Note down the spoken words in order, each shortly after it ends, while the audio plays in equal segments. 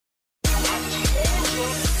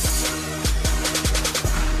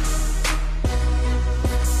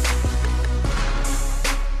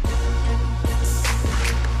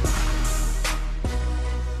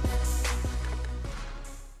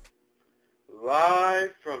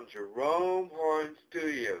Live from Jerome Horn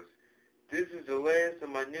Studios. This is the latest of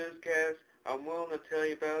my newscast I'm willing to tell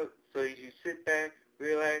you about, so you sit back,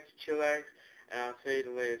 relax, chillax, and I'll tell you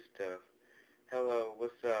the latest stuff. Hello,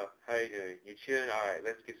 what's up? How you doing? You chilling? Alright,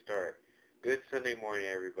 let's get started. Good Sunday morning,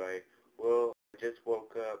 everybody. Well, I just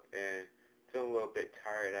woke up and feeling a little bit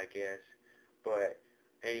tired, I guess. But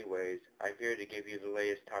anyways, I'm here to give you the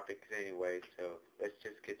latest topics anyway, so let's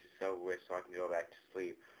just get this over with so I can go back to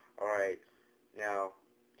sleep. Alright. Now,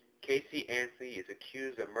 Casey Anthony is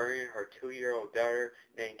accused of murdering her 2-year-old daughter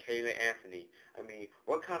named Kayla Anthony. I mean,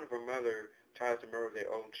 what kind of a mother tries to murder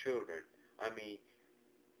their own children? I mean,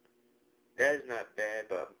 that is not bad,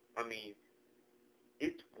 but, I mean,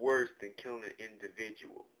 it's worse than killing an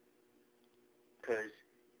individual. Because,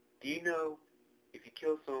 do you know, if you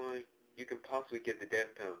kill someone, you can possibly get the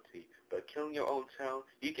death penalty. But killing your own child,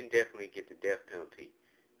 you can definitely get the death penalty.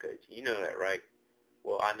 Because, you know that, right?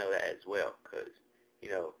 Well, I know that as well, because, you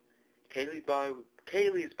know,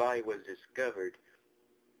 Kaylee's body was discovered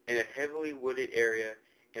in a heavily wooded area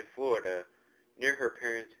in Florida near her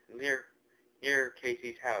parents, near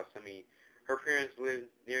Casey's house. I mean, her parents lived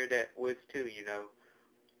near that woods too, you know.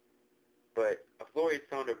 But authorities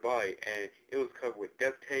found her body, and it was covered with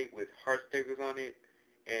duct tape with heart stickers on it,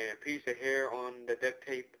 and a piece of hair on the duct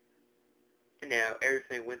tape. And now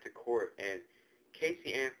everything went to court, and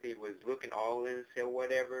Casey Anthony was looking all innocent or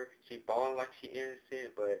whatever. She balling like she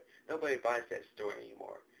innocent, but nobody buys that story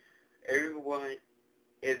anymore. Everyone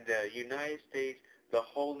in the United States, the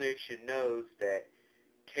whole nation knows that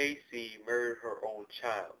Casey murdered her own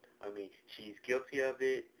child. I mean, she's guilty of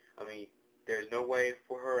it. I mean, there's no way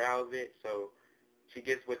for her out of it, so she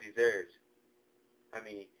gets what deserves. I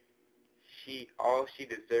mean, all she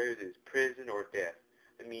deserves is prison or death.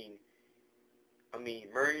 I mean,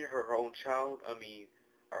 murdering her own child, a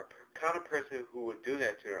kind of person who would do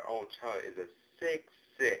that to her own child is a sick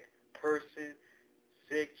person,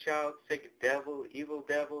 sick child, sick devil, evil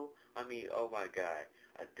devil. I mean, oh my God,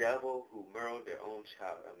 a devil who murdered their own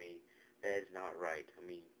child. I mean, that is not right.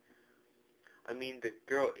 I mean, the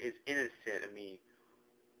girl is innocent. I mean,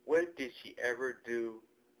 what did she ever do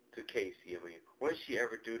to Casey? I mean, what did she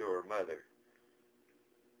ever do to her mother?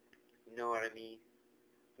 You know what I mean?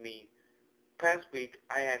 Past week,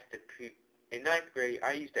 I asked in 9th grade,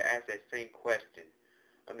 I used to ask that same question.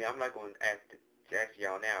 I mean, I'm not going to ask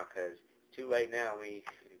y'all now, because it's too late now. I mean,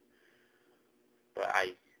 but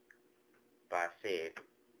I said,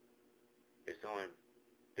 if someone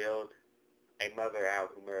build a mother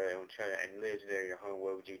out who murdered her own child and lives near your home,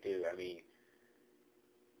 what would you do? I mean,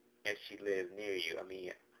 if she lives near you, I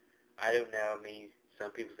mean, I don't know. I mean,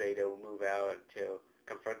 some people say they'll move out until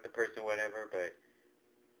confront the person, whatever, but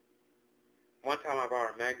one time I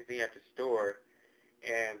bought a magazine at the store,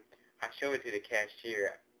 and I showed it to the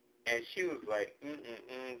cashier, and she was like,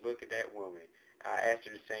 look at that woman. I asked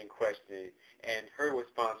her the same question, and her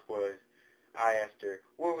response was, I asked her,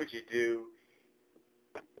 what would you do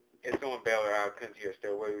if someone bailed her out, come to your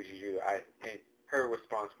store, what would you do? And her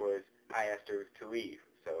response was, I asked her to leave.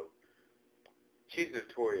 So, she's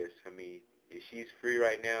notorious. I mean, if she's free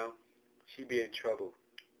right now, she'd be in trouble.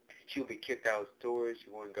 She'll be kicked out of stores,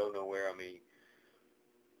 she wouldn't go nowhere. I mean,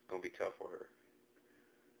 gonna be tough for her.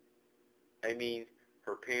 I mean,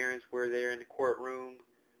 her parents were there in the courtroom.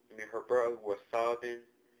 I mean, her brother was sobbing.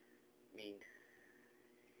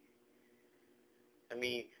 I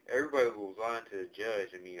mean, everybody was lying to the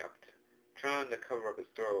judge. I mean, I'm trying to cover up the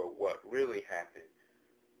story of what really happened.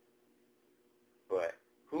 But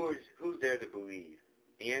who's there to believe?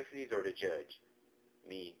 The Anthony's or the judge? I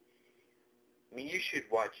mean, you should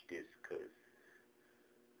watch this, because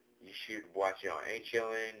you should watch it on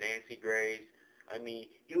HLN, Nancy Grace. I mean,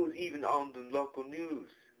 it was even on the local news.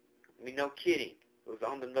 I mean, no kidding. It was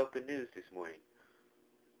on the local news this morning.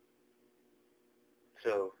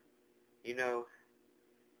 So, you know,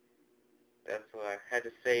 that's what I had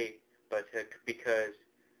to say, but because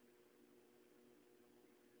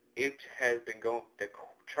the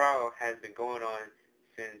trial has been going on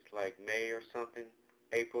since like May or something,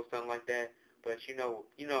 April, something like that. But you know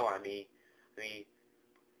what I mean.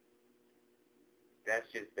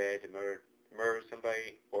 That's just bad to murder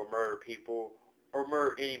somebody, or murder people, or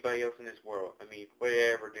murder anybody else in this world. I mean, what did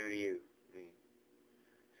they ever do to you?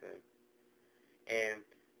 And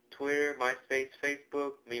Twitter, MySpace,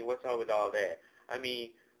 Facebook, what's up with all that?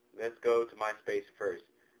 Let's go to MySpace first.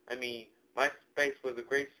 MySpace was a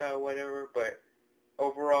great site or whatever, but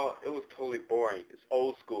overall, it was totally boring. It's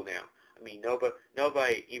old school now. I mean,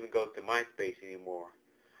 nobody even goes to MySpace anymore.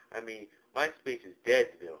 I mean, MySpace is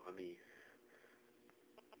Deadsville.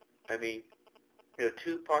 I mean, the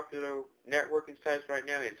two popular networking sites right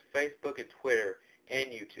now is Facebook and Twitter and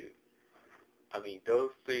YouTube. I mean,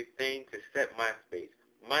 those three things except MySpace.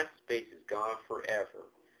 MySpace is gone forever.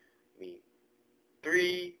 I mean,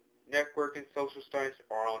 three networking social sites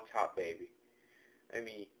are on top, baby. I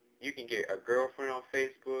mean, you can get a girlfriend on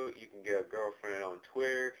Facebook, you can get a girlfriend on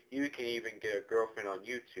Twitter, you can even get a girlfriend on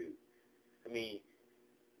YouTube. I mean,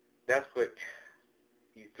 that's what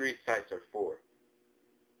these three sites are for.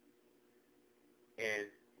 And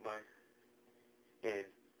and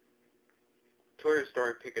Twitter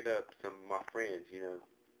started picking up some of my friends,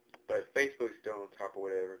 but Facebook's still on top or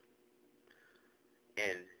whatever.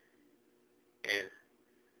 And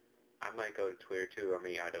I might go to Twitter too. I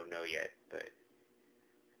mean, I don't know yet, but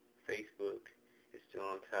Facebook is still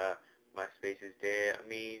on top. MySpace is dead. I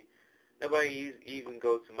mean, nobody even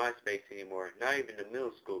goes to MySpace anymore. Not even the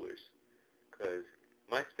middle schoolers, because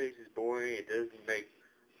MySpace is boring.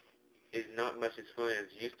 It's not much as fun as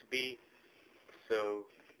it used to be. So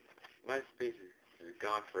MySpace is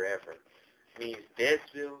gone forever. I mean, it's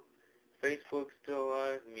Deadsville. Facebook's still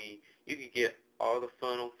alive. I mean, you can get all the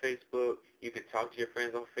fun on Facebook. You can talk to your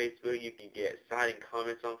friends on Facebook. You can get exciting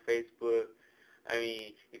comments on Facebook. I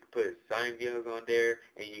mean, you can put sign videos on there,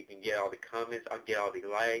 and you can get all the comments. I'll get all the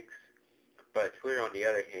likes. But Twitter, on the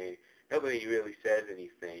other hand, nobody really says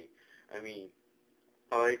anything. I mean,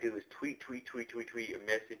 all they do is tweet, and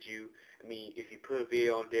message you. I mean, if you put a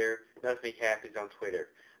video on there, nothing happens on Twitter.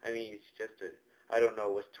 I mean, it's just I don't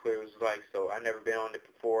know what Twitter was like, so I've never been on it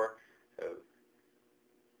before. So,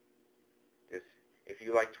 if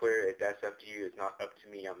you like Twitter, that's up to you. It's not up to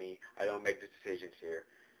me. I mean, I don't make the decisions here.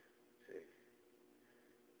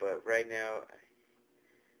 But right now,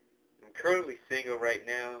 I'm currently single right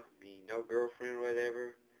now. I mean, no girlfriend or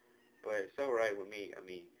whatever. But it's alright with me. I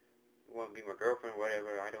mean, you want to be my girlfriend or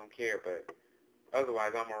whatever, I don't care. But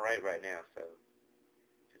otherwise, I'm alright right now. So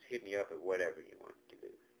just hit me up at whatever you want to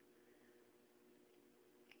do.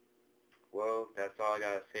 Well, that's all I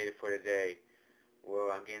got to say for today. Well,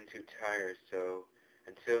 I'm getting too tired. So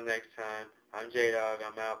until next time, I'm J-Dog.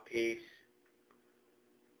 I'm out. Peace.